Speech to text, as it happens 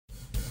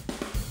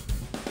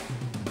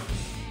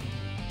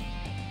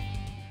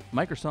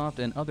Microsoft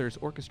and others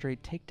orchestrate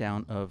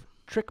takedown of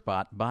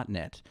TrickBot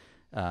botnet.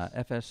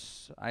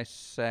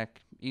 FS-ISAC,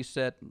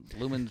 ESET,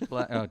 Lumen.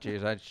 Oh,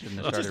 geez, I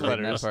shouldn't have started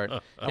reading that part.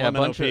 Yeah,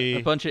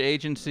 a bunch of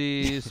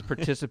agencies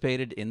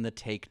participated in the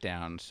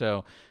takedown.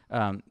 So,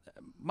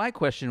 my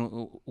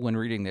question when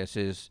reading this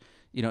is,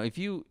 if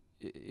you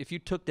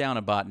took down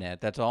a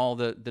botnet, that's all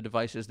the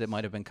devices that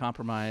might have been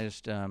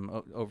compromised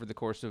over the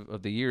course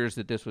of the years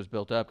that this was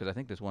built up, because I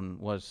think this one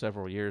was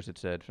several years, it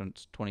said,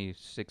 since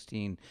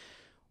 2016.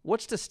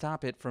 What's to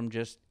stop it from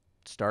just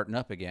starting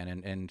up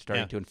again and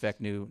starting to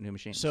infect new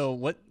machines? So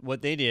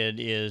what they did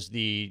is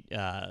the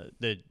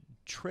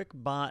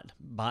TrickBot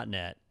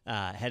botnet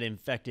had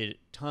infected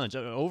tons,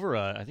 I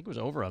think it was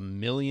over 1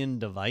 million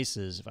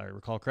devices, if I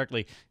recall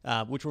correctly,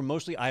 which were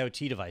mostly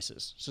IoT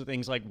devices. So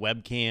things like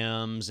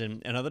webcams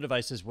and other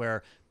devices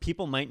where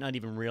people might not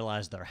even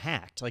realize they're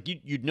hacked. Like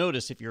you'd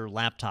notice if your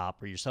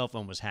laptop or your cell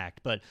phone was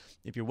hacked, but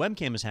if your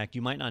webcam is hacked,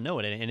 you might not know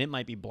it, and it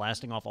might be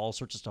blasting off all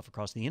sorts of stuff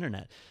across the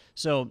internet.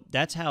 So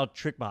that's how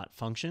TrickBot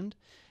functioned.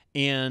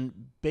 And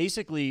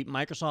basically,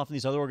 Microsoft and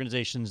these other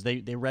organizations,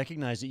 they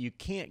recognize that you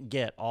can't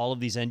get all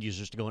of these end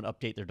users to go and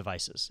update their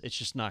devices. It's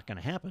just not going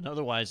to happen.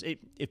 Otherwise,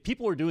 if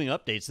people were doing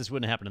updates, this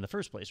wouldn't happen in the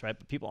first place, right?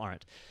 But people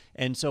aren't.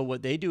 And so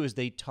what they do is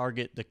they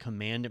target the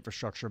command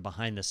infrastructure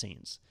behind the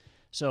scenes.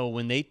 So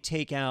when they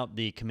take out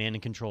the command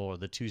and control or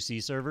the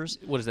 2C servers.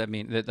 What does that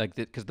mean?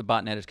 Because the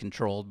botnet is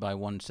controlled by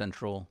one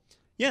central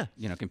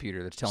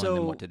computer that's telling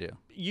them what to do.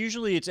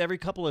 Usually it's every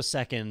couple of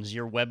seconds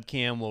your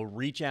webcam will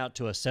reach out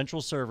to a central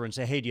server and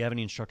say, hey, do you have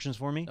any instructions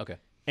for me? Okay.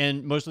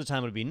 And most of the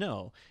time it would be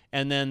no.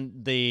 And then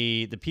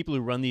the people who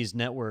run these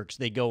networks,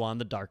 they go on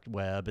the dark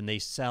web and they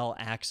sell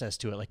access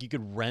to it. Like you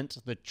could rent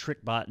the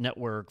TrickBot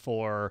network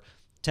for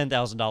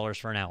 $10,000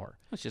 for an hour.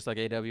 It's just like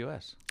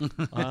AWS.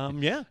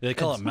 Yeah. They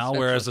call it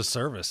malware as a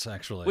service,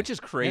 actually. Which is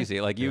crazy.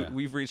 Yeah.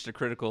 We've reached a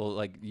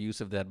critical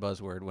use of that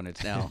buzzword when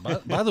it's now.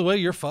 By the way,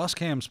 your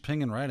FOSCam's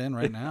pinging right in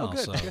right now. Oh,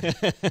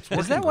 good. So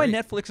is that why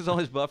Netflix is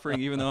always buffering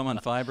even though I'm on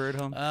fiber at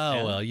home?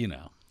 Oh,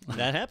 well,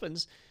 That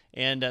happens.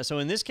 And so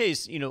in this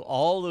case,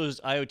 all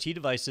those IoT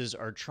devices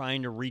are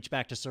trying to reach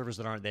back to servers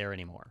that aren't there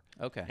anymore.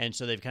 Okay. And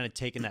so they've kind of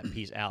taken that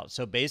piece out.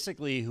 So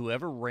basically,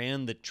 whoever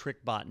ran the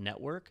TrickBot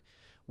network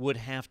would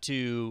have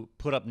to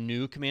put up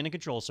new command and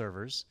control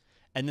servers,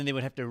 and then they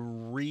would have to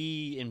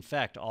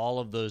reinfect all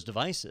of those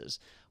devices.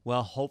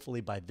 Well, hopefully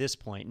by this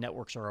point,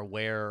 networks are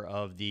aware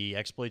of the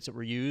exploits that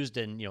were used,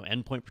 and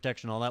endpoint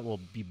protection, all that will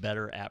be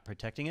better at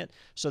protecting it.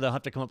 So they'll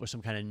have to come up with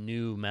some kind of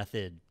new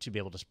method to be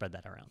able to spread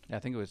that around. I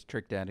think it was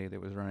TrickDaddy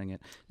that was running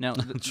it. Now,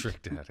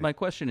 TrickDaddy. My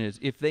question is,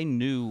 if they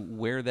knew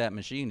where that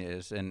machine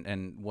is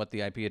and what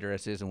the IP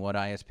address is and what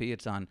ISP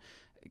it's on,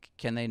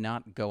 can they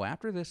not go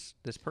after this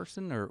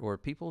person or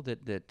people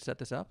that set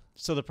this up?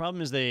 So the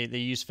problem is they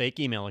use fake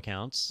email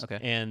accounts,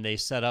 and they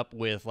set up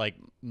with like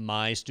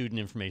my student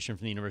information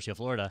from the University of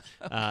Florida.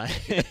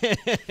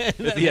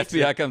 The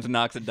FBI comes and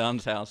knocks at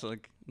Don's house,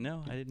 like,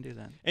 no, I didn't do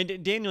that.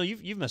 And Daniel,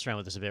 you've messed around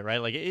with this a bit,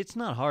 right? Like, it's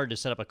not hard to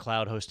set up a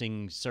cloud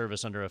hosting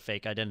service under a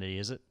fake identity,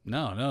 is it?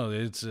 No,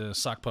 it's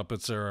sock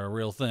puppets are a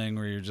real thing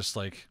where you're just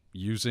like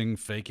using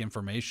fake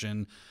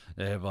information.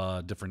 They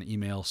have different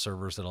email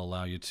servers that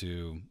allow you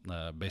to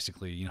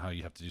basically, how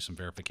you have to do some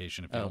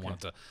verification if you don't want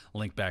it to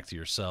link back to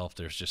yourself.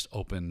 There's just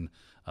open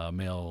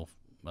mail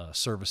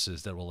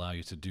services that will allow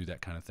you to do that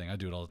kind of thing. I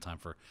do it all the time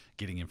for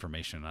getting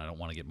information, and I don't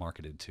want to get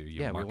marketed to. We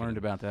learned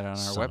about that on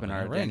our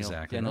webinar.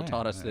 Right, Daniel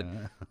taught us that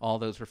all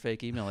those were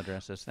fake email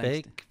addresses.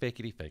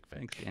 Fakety fake.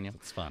 Thanks, Daniel.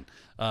 It's fun.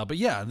 But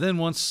yeah, then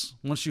once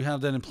you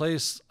have that in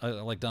place,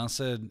 like Don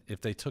said,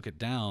 if they took it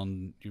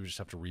down, you just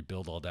have to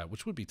rebuild all that,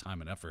 which would be time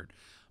and effort.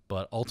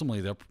 But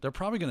ultimately, they're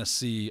probably going to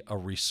see a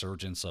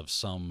resurgence of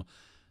some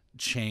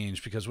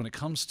change, because when it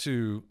comes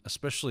to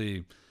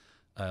especially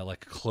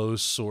like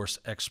closed source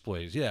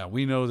exploits,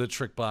 we know that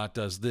TrickBot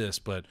does this,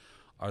 but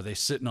are they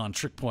sitting on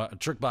TrickBot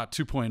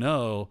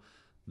 2.0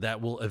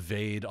 that will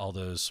evade all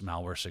those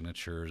malware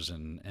signatures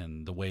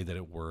and the way that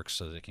it works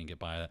so that it can get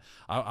by it?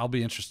 I'll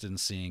be interested in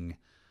seeing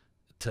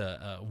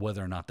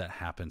whether or not that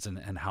happens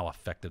and how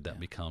effective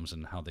that becomes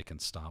and how they can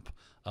stop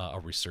a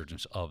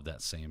resurgence of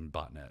that same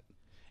botnet.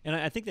 And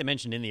I think they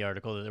mentioned in the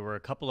article that there were a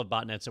couple of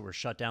botnets that were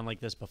shut down like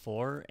this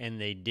before, and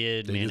they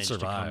did manage to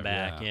come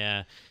back.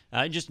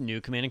 Just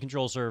new command and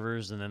control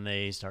servers, and then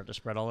they start to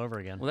spread all over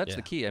again. Well, that's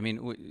the key. I mean,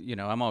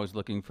 I'm always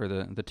looking for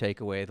the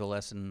takeaway, the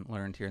lesson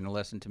learned here, and the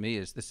lesson to me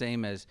is the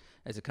same as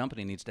a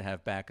company needs to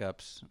have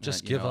backups.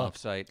 Just give up.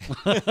 Offsite.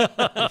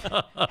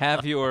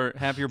 have your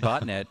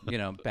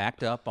botnet,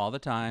 backed up all the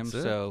time.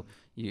 So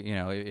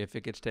if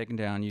it gets taken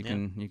down, you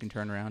can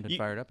turn around and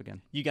fire it up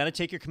again. You got to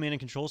take your command and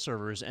control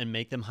servers and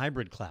make them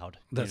hybrid cloud.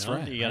 That's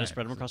right. You got to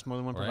spread them across more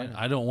than one provider.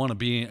 I don't want to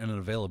be in an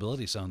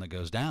availability zone that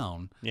goes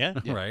down. Yeah.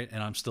 Right.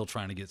 And I'm still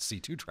trying to get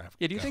C2 traffic.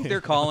 Yeah. Do you think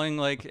they're calling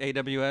like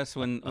AWS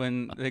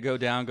when they go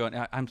down, going,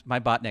 my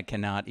botnet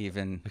cannot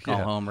even call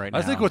home right now?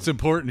 I think what's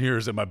important here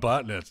is that my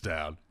botnet's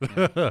down.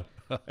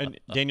 And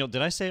Daniel,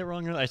 did I say it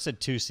wrong? I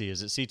said 2C.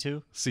 Is it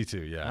C2?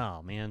 C2, yeah.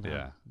 Oh man.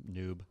 Yeah.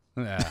 Noob.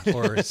 Yeah,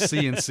 or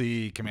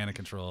CNC, command and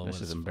control.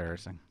 This is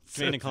embarrassing.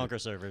 Command and conquer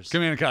servers.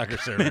 Command and conquer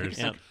servers.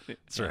 Yep.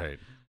 That's right.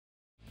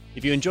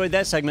 If you enjoyed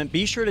that segment,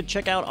 be sure to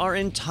check out our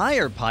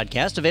entire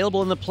podcast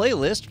available in the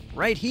playlist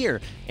right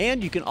here.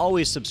 And you can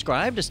always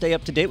subscribe to stay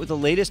up to date with the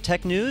latest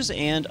tech news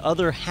and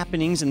other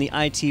happenings in the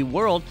IT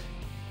world.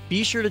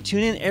 Be sure to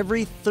tune in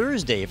every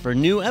Thursday for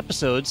new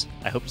episodes.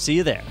 I hope to see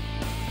you there.